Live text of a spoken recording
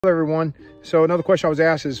Hello everyone. So another question I was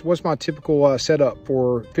asked is, what's my typical setup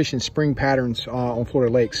for fishing spring patterns on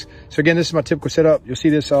Florida lakes? So again, this is my typical setup. You'll see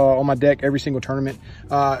this on my deck every single tournament.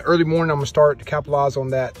 Early morning, I'm gonna start to capitalize on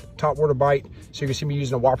that topwater bite. So you can see me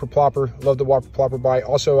using a whopper plopper. Love the whopper plopper bite.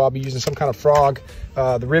 Also, I'll be using some kind of frog.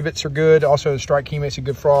 The rivets are good. Also, the strike key makes a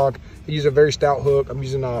good frog. I use a very stout hook. I'm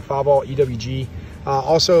using a 5/0 EWG.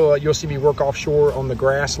 Also, you'll see me work offshore on the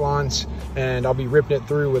grass lines, and I'll be ripping it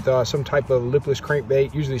through with some type of lipless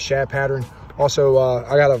crankbait, usually shad pattern. Also,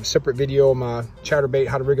 I got a separate video on my chatterbait,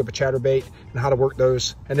 how to rig up a chatterbait and how to work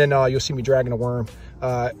those. And then you'll see me dragging a worm.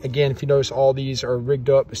 Again, if you notice, all these are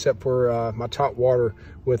rigged up except for my Topwater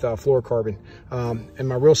with fluorocarbon. And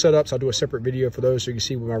my reel setups, I'll do a separate video for those so you can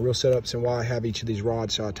see my reel setups and why I have each of these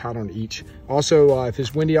rods tied on each. Also, if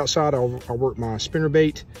it's windy outside, I'll work my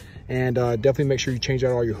spinnerbait. And definitely make sure you change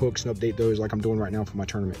out all your hooks and update those like I'm doing right now for my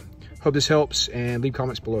tournament. Hope this helps, and leave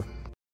comments below.